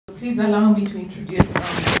please allow me to introduce our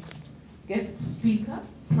next guest speaker,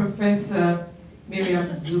 Professor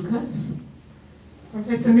Mariam Zukas.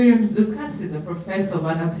 Professor Mariam Zukas is a professor of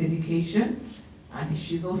adult education, and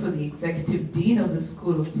she's also the executive dean of the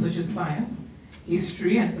School of Social Science,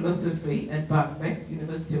 History and Philosophy at Birkbeck,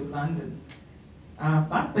 University of London.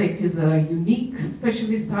 Birkbeck is a unique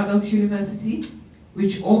specialist adult university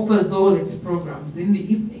which offers all its programs in the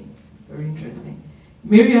evening. Very interesting.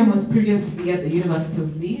 Mariam was previously at the University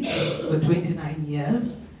of Leeds for 29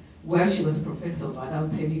 years, where she was Professor of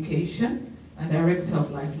Adult Education and Director of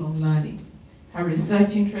Lifelong Learning. Her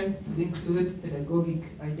research interests include pedagogic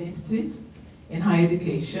identities in higher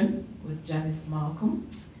education with Janice Malcolm,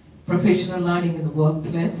 professional learning in the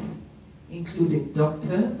workplace, including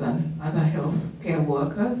doctors and other healthcare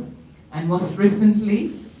workers, and most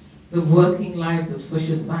recently, the working lives of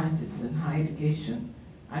social scientists in higher education,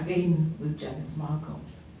 again with Janice Malcolm.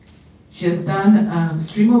 She has done a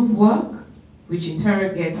stream of work which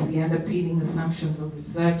interrogates the underpinning assumptions of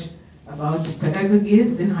research about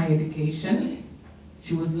pedagogies in higher education.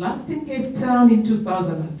 She was last in Cape Town in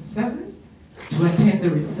 2007 to attend the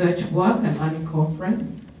Research Work and Learning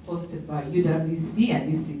Conference hosted by UWC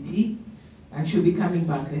and ECT, and she'll be coming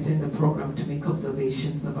back later in the program to make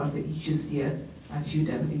observations about the issues here at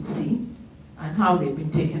UWC and how they've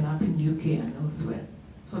been taken up in UK and elsewhere.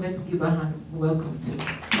 So let's give a hand welcome to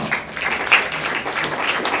Prof.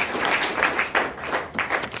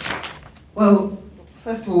 Well,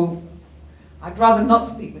 first of all, I'd rather not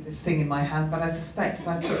speak with this thing in my hand, but I suspect if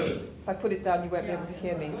I put it down, you won't be able to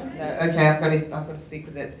hear me. No, okay, I've got to speak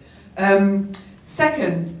with it.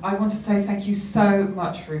 Second, I want to say thank you so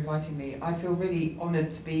much for inviting me. I feel really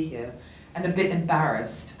honoured to be here and a bit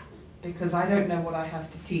embarrassed because I don't know what I have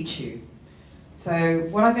to teach you. So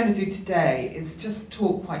what I'm going to do today is just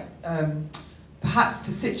talk quite, perhaps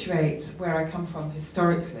to situate where I come from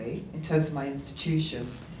historically in terms of my institution,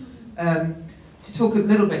 to talk a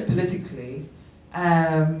little bit politically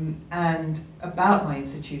and about my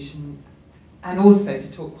institution, and also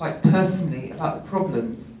to talk quite personally about the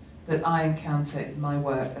problems that I encounter in my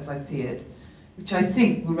work as I see it, which I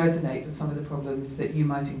think will resonate with some of the problems that you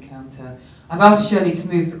might encounter. I've asked Shirley to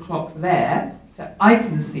move the clock there so I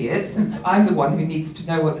can see it, since I'm the one who needs to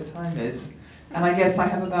know what the time is. And I guess I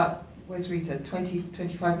have about, where's Rita,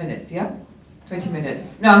 25 minutes, yeah? 20 minutes.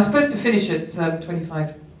 No, I'm supposed to finish at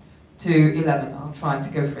 25 to 11. I'll try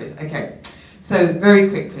to go for it. Okay, so very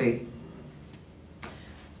quickly.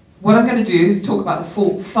 What I'm going to do is talk about the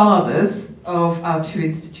forefathers of our two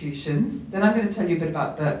institutions. Then I'm going to tell you a bit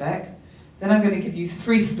about Birkbeck. Then I'm going to give you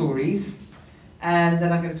 3 stories. And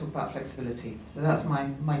then I'm going to talk about flexibility. So that's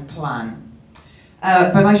my plan.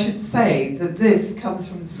 But I should say that this comes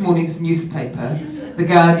from this morning's newspaper, The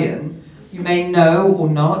Guardian. You may know or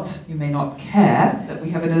not, you may not care, that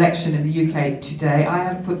we have an election in the UK today. I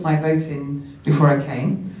have put my vote in before I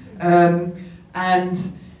came. And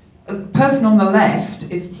the person on the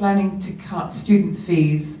left is planning to cut student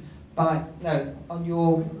fees by, no, on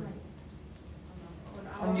your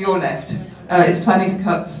left, is planning to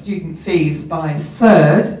cut student fees by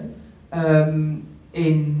 1/3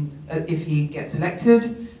 if he gets elected,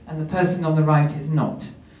 and the person on the right is not.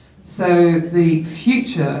 So the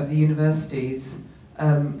future of the university's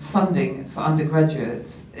funding for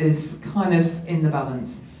undergraduates is kind of in the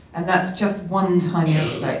balance. And that's just one tiny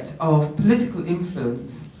aspect of political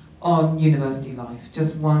influence on university life,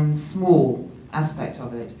 just one small aspect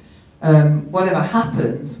of it. Whatever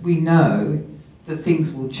happens, we know that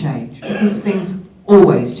things will change, because things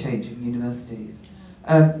always change in universities.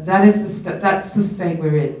 That's the state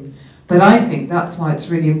we're in. But I think that's why it's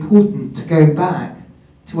really important to go back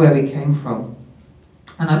to where we came from.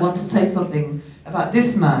 And I want to say something about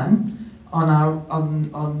this man on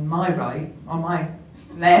my right, on my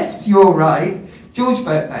left, your right, George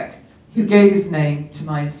Birkbeck, who gave his name to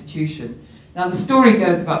my institution. Now the story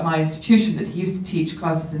goes about my institution that he used to teach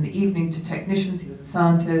classes in the evening to technicians. He was a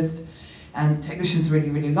scientist, and the technicians really,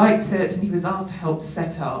 really liked it, and he was asked to help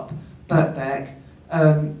set up Birkbeck,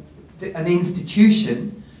 an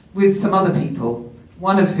institution, with some other people,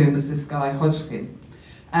 one of whom was this guy, Hodgkin.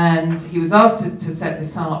 And he was asked to set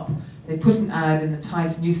this up. They put an ad in the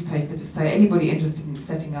Times newspaper to say, anybody interested in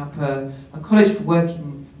setting up a college for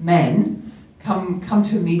working men, come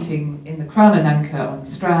to a meeting in the Crown and Anchor on the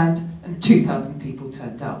Strand, and 2,000 people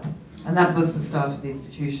turned up. And that was the start of the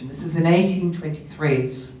institution. This is in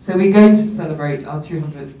 1823. So we're going to celebrate our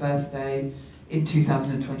 200th birthday in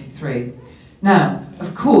 2023. Now,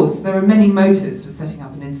 of course, there are many motives for setting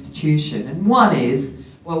up an institution, and one is,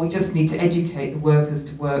 well, we just need to educate the workers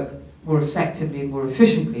to work more effectively and more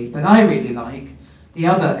efficiently, but I really like the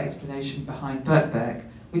other explanation behind Birkbeck,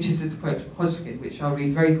 which is this quote from Hodgkin, which I'll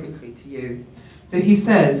read very quickly to you. So he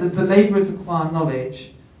says, as the labourers acquire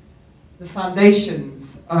knowledge, the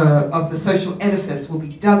foundations of the social edifice will be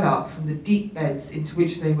dug up from the deep beds into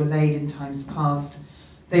which they were laid in times past.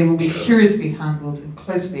 They will be curiously handled and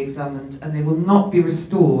closely examined, and they will not be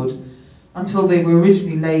restored until they were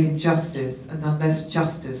originally laid in justice, and unless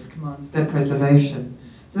justice commands their preservation.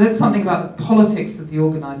 So that's something about the politics of the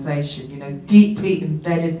organisation. You know, deeply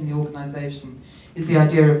embedded in the organisation is the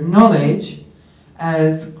idea of knowledge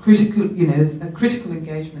as critical, you know, as a critical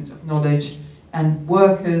engagement of knowledge, and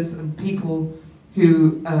workers and people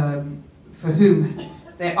who, for whom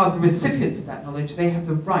they are the recipients of that knowledge, they have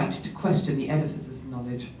the right to question the edifices of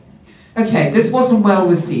knowledge. Okay, this wasn't well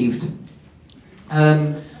received.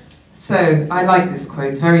 So I like this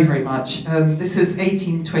quote very, very much. This is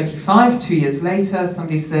 1825, 2 years later.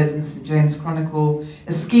 Somebody says in St. James' Chronicle,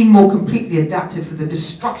 a scheme more completely adapted for the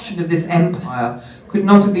destruction of this empire could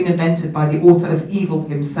not have been invented by the author of evil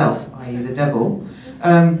himself, i.e. the devil,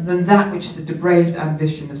 than that which the depraved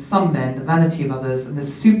ambition of some men, the vanity of others, and the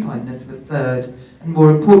supineness of a third and more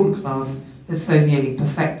important class has so nearly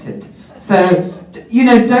perfected. So, you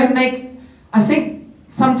know, don't make, I think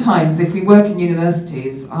sometimes if we work in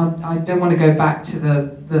universities, I don't want to go back to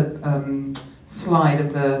the slide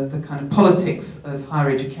of the kind of politics of higher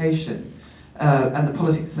education and the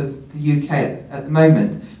politics of the UK at the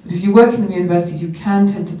moment. But if you work in the universities, you can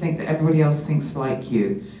tend to think that everybody else thinks like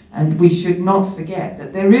you. And we should not forget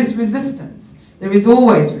that there is resistance. There is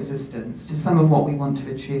always resistance to some of what we want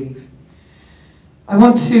to achieve. I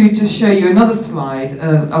want to just show you another slide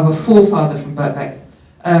of a forefather from Birkbeck,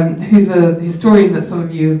 who's a historian that some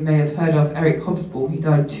of you may have heard of, Eric Hobsbawm. He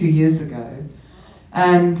died 2 years ago.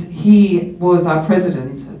 And he was our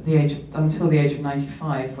president at the age until the age of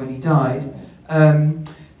 95 when he died.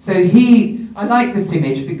 I like this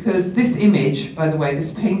image because this image, by the way,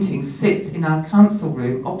 this painting sits in our council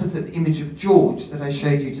room opposite the image of George that I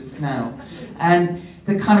showed you just now. And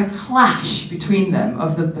the kind of clash between them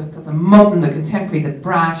of the modern, the contemporary, the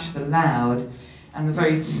brash, the loud, and the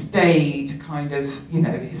very staid kind of, you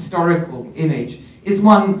know, historical image is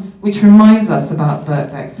one which reminds us about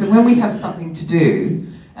Birkbeck. So when we have something to do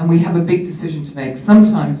and we have a big decision to make,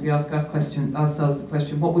 sometimes we ask ourselves the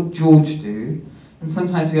question, what would George do? And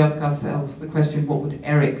sometimes we ask ourselves the question, what would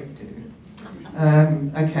Eric do?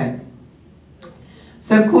 Okay.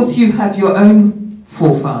 So of course you have your own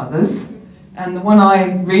forefathers, and the one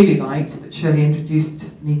I really liked that Shirley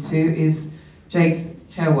introduced me to is Jakes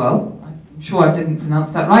Cherwell. I'm sure I didn't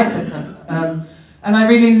pronounce that right, but, and I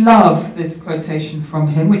really love this quotation from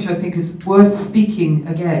him, which I think is worth speaking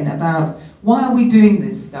again about. Why are we doing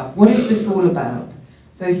this stuff? What is this all about?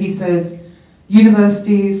 So he says,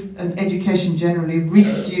 universities and education generally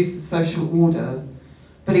reproduce the social order,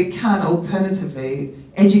 but it can alternatively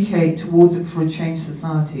educate towards it for a changed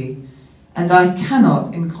society. And I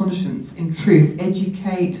cannot, in conscience, in truth,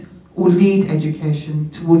 educate or lead education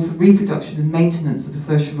towards the reproduction and maintenance of a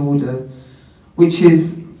social order, which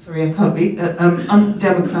is, sorry, I can't read,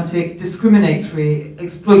 undemocratic, discriminatory,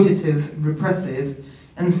 exploitative, and repressive,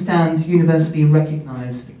 and stands universally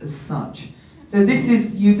recognised as such. So this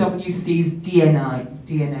is UWC's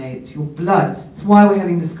DNA, it's your blood. It's why we're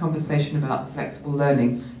having this conversation about flexible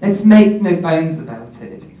learning. Let's make no bones about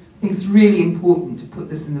it. I think it's really important to put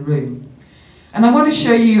this in the room. And I want to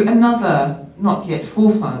show you another, not yet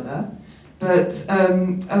forefather, but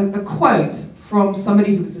a quote from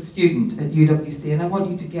somebody who was a student at UWC, and I want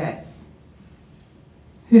you to guess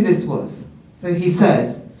who this was. So he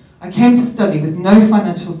says, I came to study with no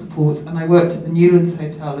financial support, and I worked at the Newlands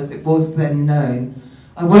Hotel as it was then known.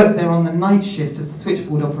 I worked there on the night shift as a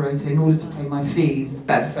switchboard operator in order to pay my fees.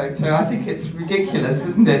 That photo, I think it's ridiculous,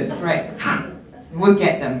 isn't it? It's great. We'll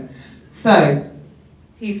get them. So,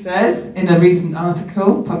 he says, in a recent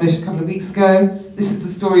article published a couple of weeks ago, this is the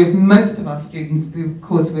story of most of our students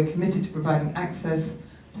because we're committed to providing access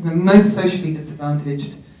to the most socially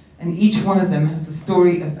disadvantaged, and each one of them has a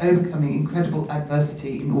story of overcoming incredible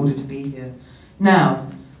adversity in order to be here. Now,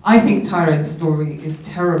 I think Tyrone's story is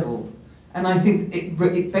terrible, and I think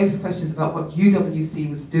it begs questions about what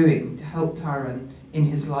UWC was doing to help Tyrone in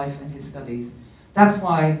his life and his studies. That's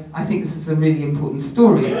why I think this is a really important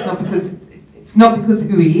story. It's not because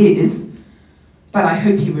of who he is, but I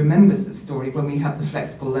hope he remembers the story when we have the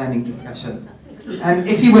flexible learning discussion. And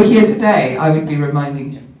if he were here today, I would be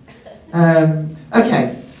reminding him.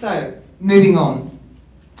 Okay, so moving on.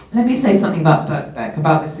 Let me say something about Birkbeck,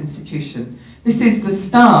 about this institution. This is the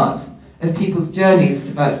start of people's journeys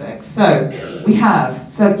to Birkbeck. So you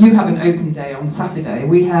have an open day on Saturday.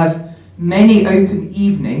 We have many open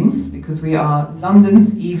evenings, because because we are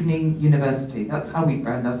London's evening university. That's how we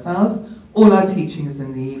brand ourselves. All our teaching is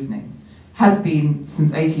in the evening. Has been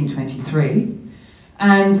since 1823.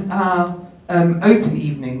 And our open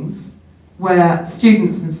evenings, where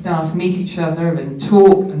students and staff meet each other and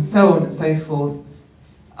talk and so on and so forth,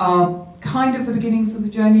 are kind of the beginnings of the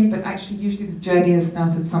journey, but actually usually the journey has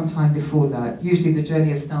started sometime before that. Usually the journey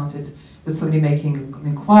has started with somebody making an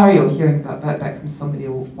inquiry or hearing about back from somebody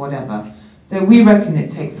or whatever. So we reckon it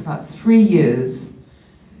takes about 3 years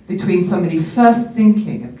between somebody first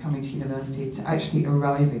thinking of coming to university to actually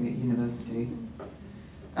arriving at university.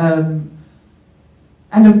 And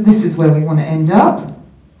this is where we want to end up,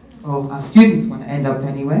 or our students want to end up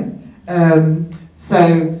anyway.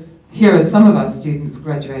 So here are some of our students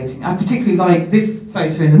graduating. I particularly like this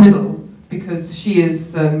photo in the middle because she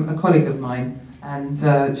is a colleague of mine, and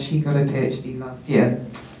she got a PhD last year.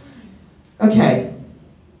 Okay.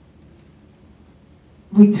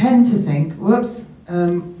 We tend to think,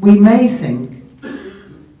 we may think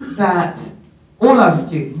that all our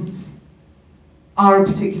students are a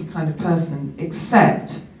particular kind of person,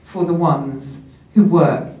 except for the ones who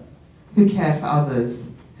work, who care for others,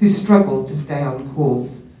 who struggle to stay on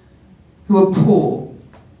course, who are poor,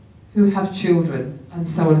 who have children, and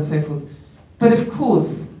so on and so forth. But of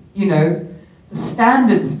course, you know, the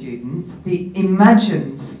standard student, the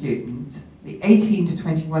imagined student, the 18 to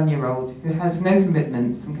 21-year-old who has no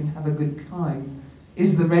commitments and can have a good time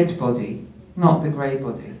is the red body, not the grey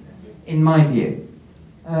body, in my view.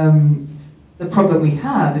 The problem we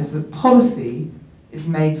have is that policy is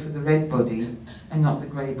made for the red body and not the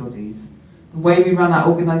grey bodies. The way we run our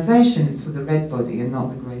organisation is for the red body and not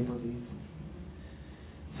the grey bodies.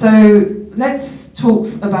 So let's talk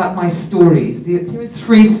about my stories. There are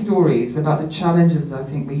 3 stories about the challenges I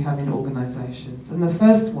think we have in organisations. And the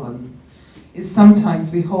first one is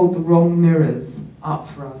sometimes we hold the wrong mirrors up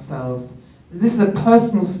for ourselves. This is a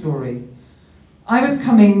personal story. I was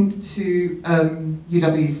coming to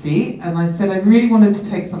UWC and I said I really wanted to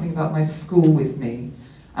take something about my school with me.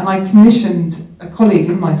 And I commissioned a colleague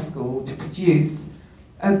in my school to produce,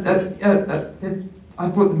 I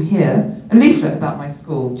brought them here, a leaflet about my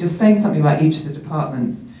school, just saying something about each of the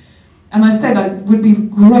departments. And I said it would be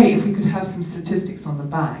great if we could have some statistics on the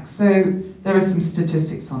back. So there are some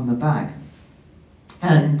statistics on the back.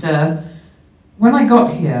 And when I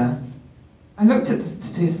got here, I looked at the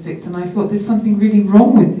statistics and I thought there's something really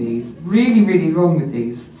wrong with these, really, really wrong with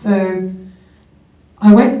these. So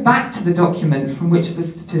I went back to the document from which the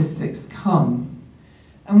statistics come.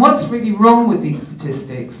 And what's really wrong with these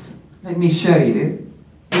statistics, let me show you,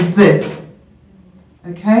 is this,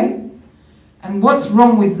 okay? And what's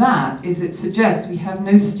wrong with that is it suggests we have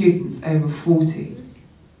no students over 40.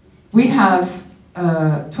 We have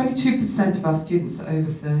 22% of our students are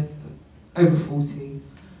over 40.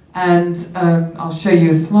 And I'll show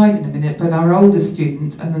you a slide in a minute, but our oldest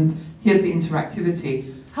student, and then here's the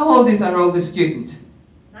interactivity. How old is our oldest student?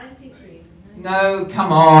 93. No,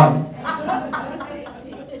 come on.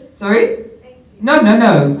 80. Sorry? 80.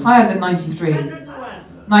 No, higher than 93. 101.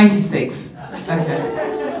 96. Okay.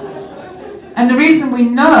 And the reason we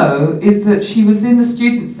know is that she was in the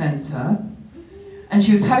student centre and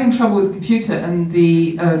she was having trouble with the computer, and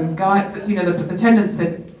the guy, you know, the attendant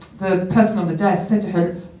said, the person on the desk said to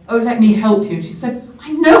her, "Oh, let me help you." And she said,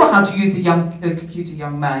 "I know how to use a computer,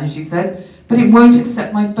 young man," she said, "but it won't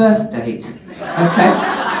accept my birth date." Okay?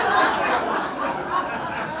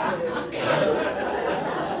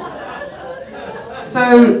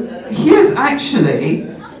 So here's actually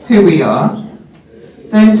who we are.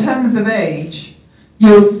 So in terms of age,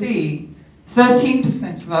 you'll see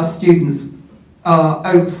 13% of our students are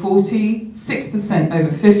over 40, 6%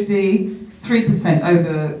 over 50, 3%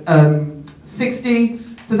 over 60.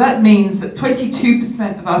 So that means that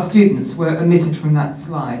 22% of our students were omitted from that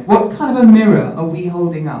slide. What kind of a mirror are we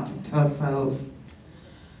holding up to ourselves?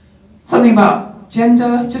 Something about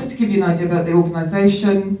gender, just to give you an idea about the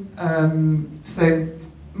organisation. So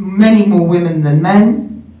many more women than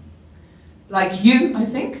men. Like you, I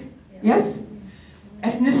think. Yes?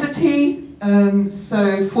 Ethnicity.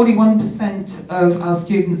 So 41% of our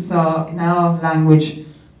students are, in our language,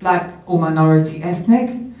 black or minority ethnic.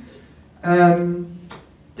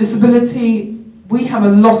 Disability, we have a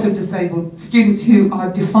lot of disabled students who are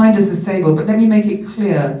defined as disabled, but let me make it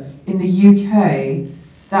clear, in the UK,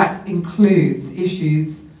 that includes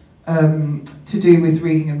issues to do with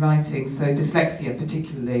reading and writing, so dyslexia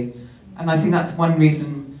particularly. And I think that's one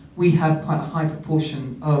reason we have quite a high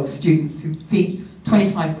proportion of students who feed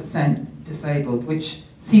 25% disabled, which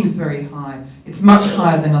seems very high. It's much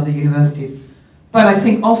higher than other universities. But I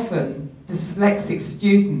think often dyslexic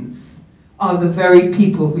students are the very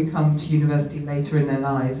people who come to university later in their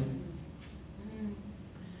lives.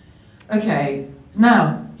 Okay,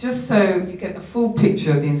 now, just so you get a full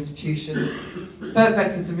picture of the institution,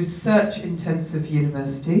 Birkbeck is a research-intensive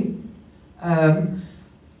university.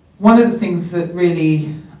 One of the things that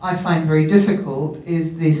really I find very difficult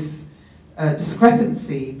is this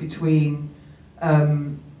discrepancy between,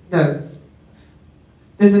 there's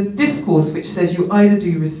a discourse which says you either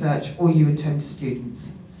do research or you attend to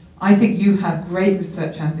students. I think you have great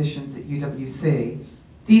research ambitions at UWC.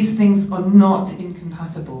 These things are not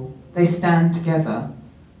incompatible. They stand together,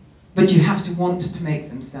 but you have to want to make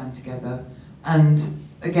them stand together. And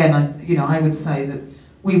again, I would say that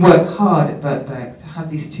we work hard at Birkbeck to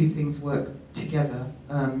have these two things work together,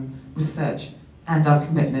 research and our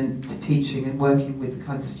commitment to teaching and working with the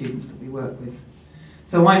kinds of students that we work with.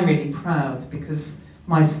 So I'm really proud because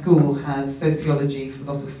my school has sociology,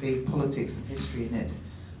 philosophy, politics and history in it.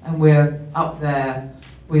 And we're up there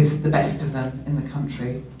with the best of them in the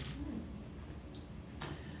country.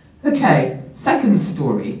 Okay, second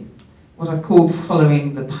story, what I've called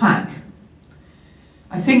following the pack.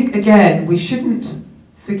 I think, again, we shouldn't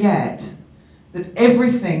forget that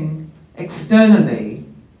everything externally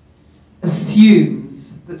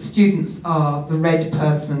assumes that students are the red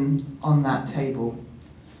person on that table.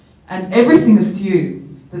 And everything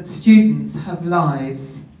assumes that students have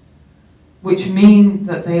lives which mean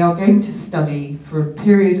that they are going to study for a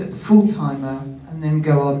period as a full-timer and then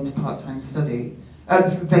go on to part-time study,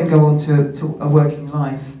 then go on to a working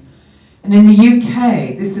life. And in the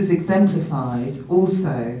UK, this is exemplified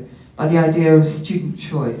also by the idea of student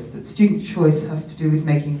choice, that student choice has to do with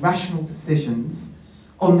making rational decisions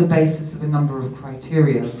on the basis of a number of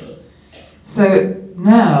criteria. So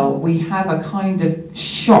now we have a kind of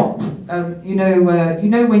shop, you know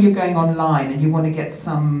when you're going online and you want to get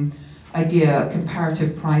some idea of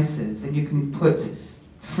comparative prices, and you can put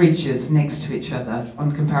fridges next to each other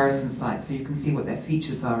on comparison sites so you can see what their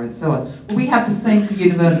features are and so on. Well, we have the same for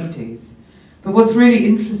universities. But what's really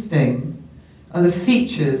interesting are the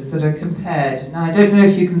features that are compared. Now, I don't know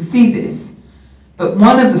if you can see this, but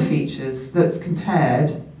one of the features that's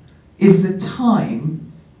compared is the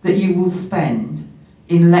time that you will spend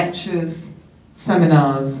in lectures,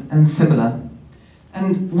 seminars, and similar.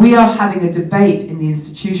 And we are having a debate in the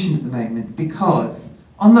institution at the moment because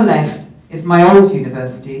on the left is my old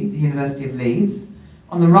university, the University of Leeds.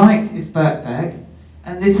 On the right is Birkbeck,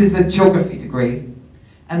 and this is a geography degree.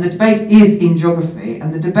 And the debate is in geography,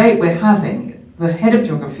 and the debate we're having, the head of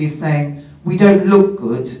geography is saying, we don't look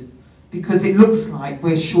good because it looks like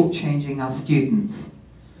we're shortchanging our students,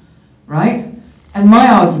 right? And my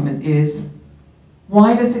argument is,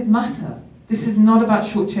 why does it matter? This is not about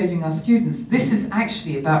shortchanging our students. This is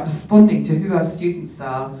actually about responding to who our students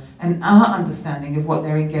are and our understanding of what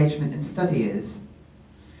their engagement in study is.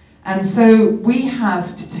 And so we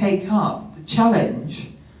have to take up the challenge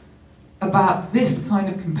about this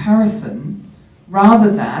kind of comparison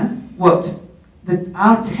rather than what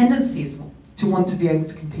our tendency is to want to be able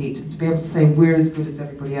to compete and to be able to say we're as good as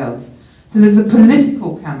everybody else. So there's a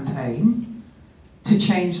political campaign to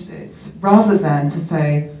change this rather than to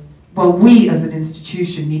say, well, we as an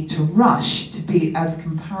institution need to rush to be as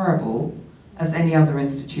comparable as any other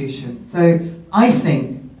institution. So I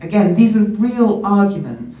think, again, these are real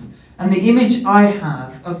arguments, and the image I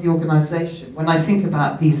have of the organisation when I think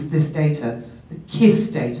about this data, the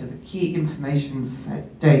KISS data, the key information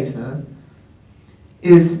set data,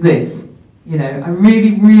 is this. You know, I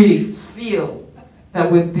really, really feel that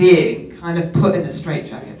we're being kind of put in a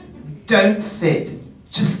straitjacket. We don't fit,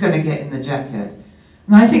 just going to get in the jacket.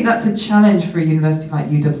 And I think that's a challenge for a university like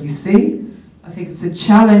UWC. I think it's a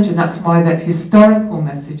challenge, and that's why that historical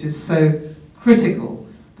message is so critical.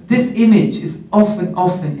 But this image is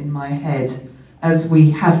often in my head as we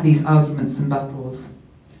have these arguments and battles.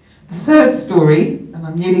 The third story, and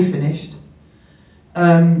I'm nearly finished,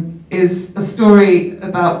 is a story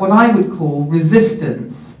about what I would call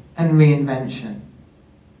resistance and reinvention.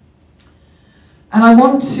 And I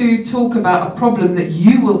want to talk about a problem that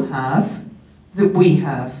you will have, that we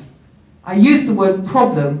have. I use the word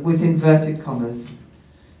problem with inverted commas.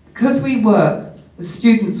 Because we work with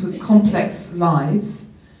students with complex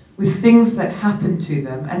lives, with things that happen to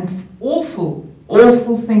them, and awful,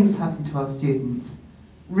 awful things happen to our students,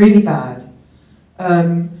 really bad.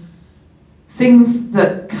 Things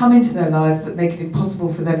that come into their lives that make it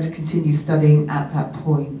impossible for them to continue studying at that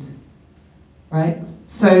point, right?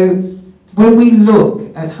 So when we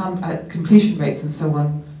look at completion rates and so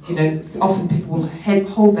on, you know, it's often people will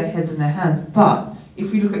hold their heads in their hands, but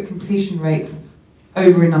if we look at completion rates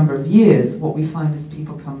over a number of years, what we find is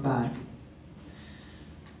people come back.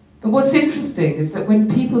 But what's interesting is that when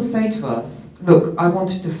people say to us, look, I want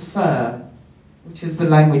to defer, which is the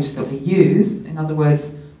language that we use, in other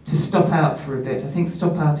words, to stop out for a bit. I think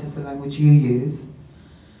stop out is the language you use.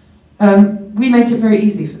 We make it very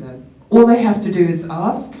easy for them. All they have to do is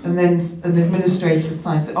ask, and then an administrator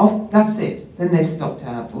signs it off. That's it. Then they've stopped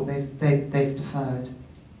out, or they've deferred.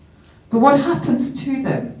 But what happens to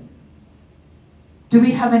them? Do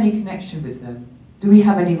we have any connection with them? Do we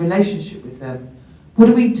have any relationship with them? What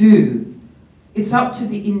do we do? It's up to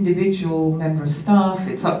the individual member of staff,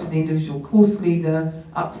 it's up to the individual course leader,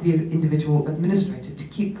 up to the individual administrator to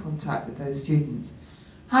keep contact with those students.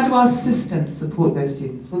 How do our systems support those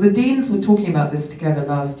students? Well, the deans were talking about this together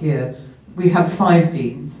last year. We have 5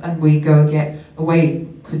 deans, and we go get away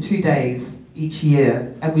for 2 days each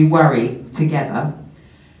year, and we worry together.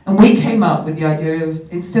 And we came up with the idea of,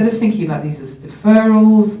 instead of thinking about these as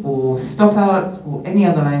deferrals or stop-outs or any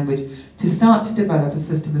other language, to start to develop a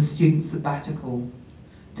system of student sabbatical,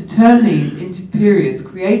 to turn these into periods,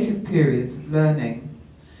 creative periods of learning,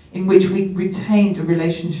 in which we retained a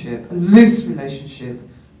relationship, a loose relationship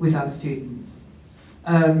with our students.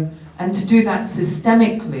 And to do that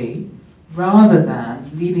systemically, rather than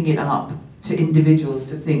leaving it up to individuals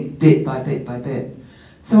to think bit by bit by bit.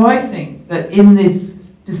 So I think that in this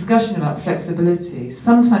discussion about flexibility,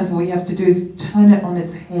 sometimes what we have to do is turn it on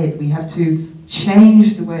its head. We have to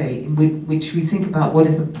change the way in which we think about what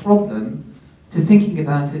is a problem to thinking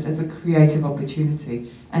about it as a creative opportunity.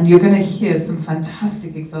 And you're going to hear some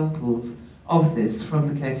fantastic examples of this from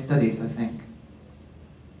the case studies, I think.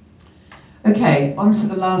 Okay, on to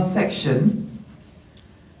the last section.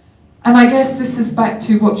 And I guess this is back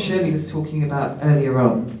to what Shirley was talking about earlier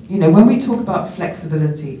on. You know, when we talk about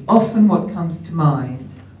flexibility, often what comes to mind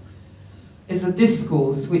is a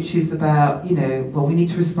discourse which is about, you know, well, we need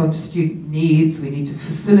to respond to student needs, we need to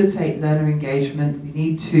facilitate learner engagement, we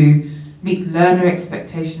need to meet learner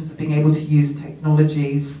expectations of being able to use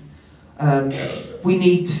technologies, we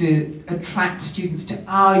need to attract students to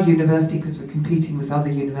our university because we're competing with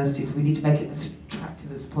other universities, so we need to make it as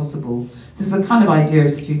attractive as possible. So it's a kind of idea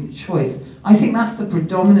of student choice. I think that's a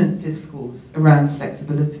predominant discourse around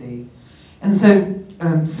flexibility. And so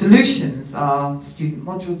solutions are student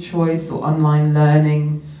module choice or online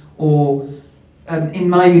learning, or in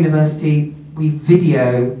my university we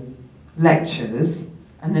video lectures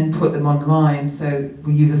and then put them online. So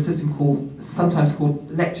we use a system sometimes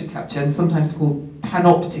called lecture capture and sometimes called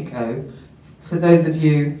panoptico. For those of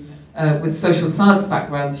you with social science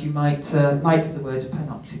backgrounds, you might like the word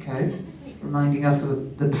panoptico, reminding us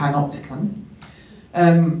of the panopticon.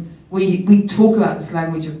 We talk about this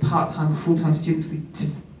language of part-time and full-time students.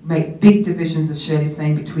 To make big divisions, as Shirley's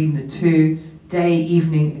saying, between the two. Day,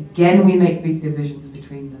 evening, again we make big divisions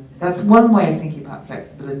between them. That's one way of thinking about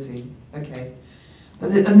flexibility. Okay.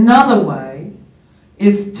 But another way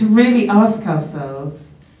is to really ask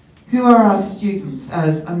ourselves, who are our students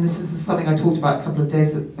as, and this is something I talked about a couple of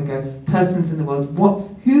days ago, persons in the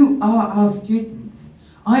world. Who are our students?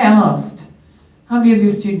 I asked, how many of your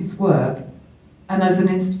students work? And as an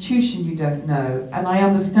institution you don't know, and I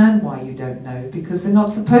understand why you don't know, because they're not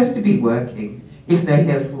supposed to be working if they're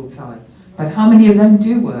here full time. But how many of them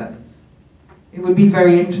do work? It would be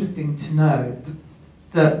very interesting to know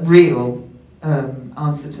the real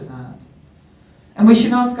answer to that. And we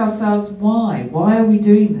should ask ourselves why? Why are we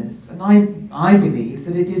doing this? And I believe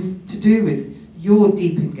that it is to do with your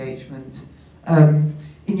deep engagement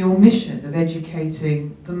in your mission of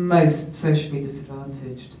educating the most socially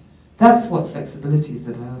disadvantaged. That's what flexibility is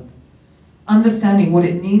about. Understanding what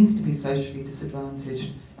it means to be socially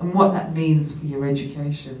disadvantaged and what that means for your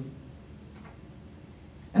education.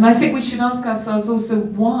 And I think we should ask ourselves also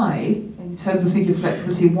why, in terms of thinking of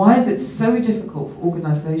flexibility, why is it so difficult for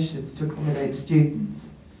organisations to accommodate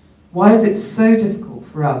students? Why is it so difficult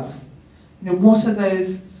for us? You know, what are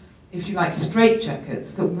those, if you like,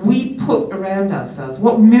 straitjackets that we put around ourselves?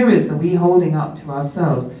 What mirrors are we holding up to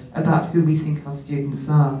ourselves about who we think our students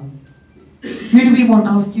are? Who do we want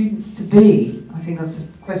our students to be? I think that's a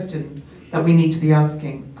question that we need to be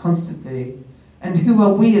asking constantly. And who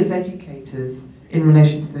are we as educators in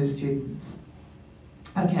relation to those students?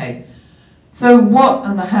 Okay, so what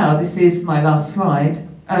and the how, this is my last slide.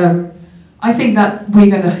 I think that we're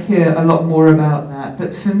going to hear a lot more about that,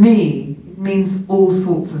 but for me, it means all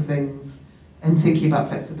sorts of things in thinking about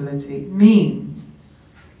flexibility. It means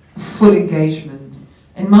full engagement.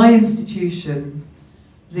 In my institution,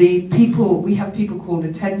 we have people called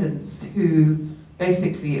attendants who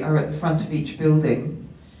basically are at the front of each building,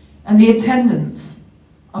 and the attendants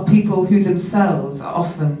are people who themselves are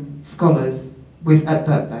often scholars at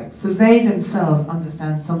Birkbeck. So they themselves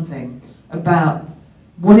understand something about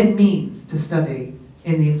what it means to study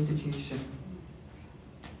in the institution.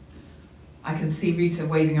 I can see Rita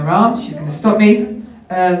waving her arm, she's going to stop me.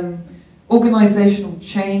 Organisational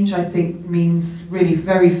change, I think, means really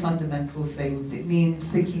very fundamental things. It means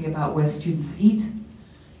thinking about where students eat.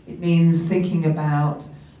 It means thinking about,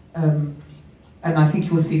 and I think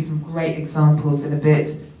you'll see some great examples in a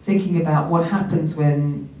bit, thinking about what happens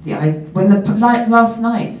last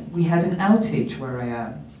night we had an outage where I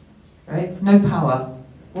am, right? No power.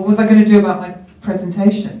 What was I going to do about my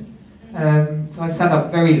presentation? So I sat up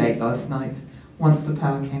very late last night once the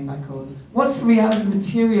power came back on. What's the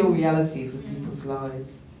material realities of people's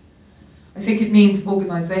lives? I think it means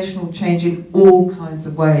organisational change in all kinds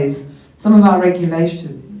of ways. Some of our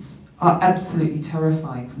regulations are absolutely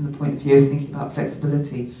terrifying from the point of view of thinking about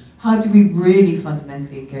flexibility. How do we really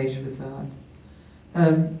fundamentally engage with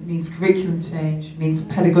that? It means curriculum change, means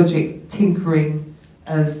pedagogic tinkering,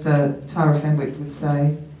 as Tara Fenwick would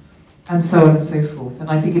say, and so on and so forth. And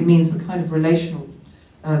I think it means the kind of relational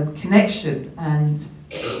connection and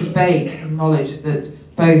debate and knowledge that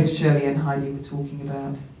both Shirley and Heidi were talking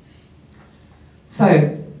about.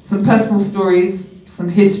 So, some personal stories, some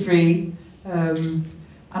history, and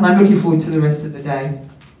I'm looking forward to the rest of the day.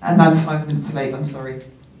 And I'm 5 minutes late, I'm sorry.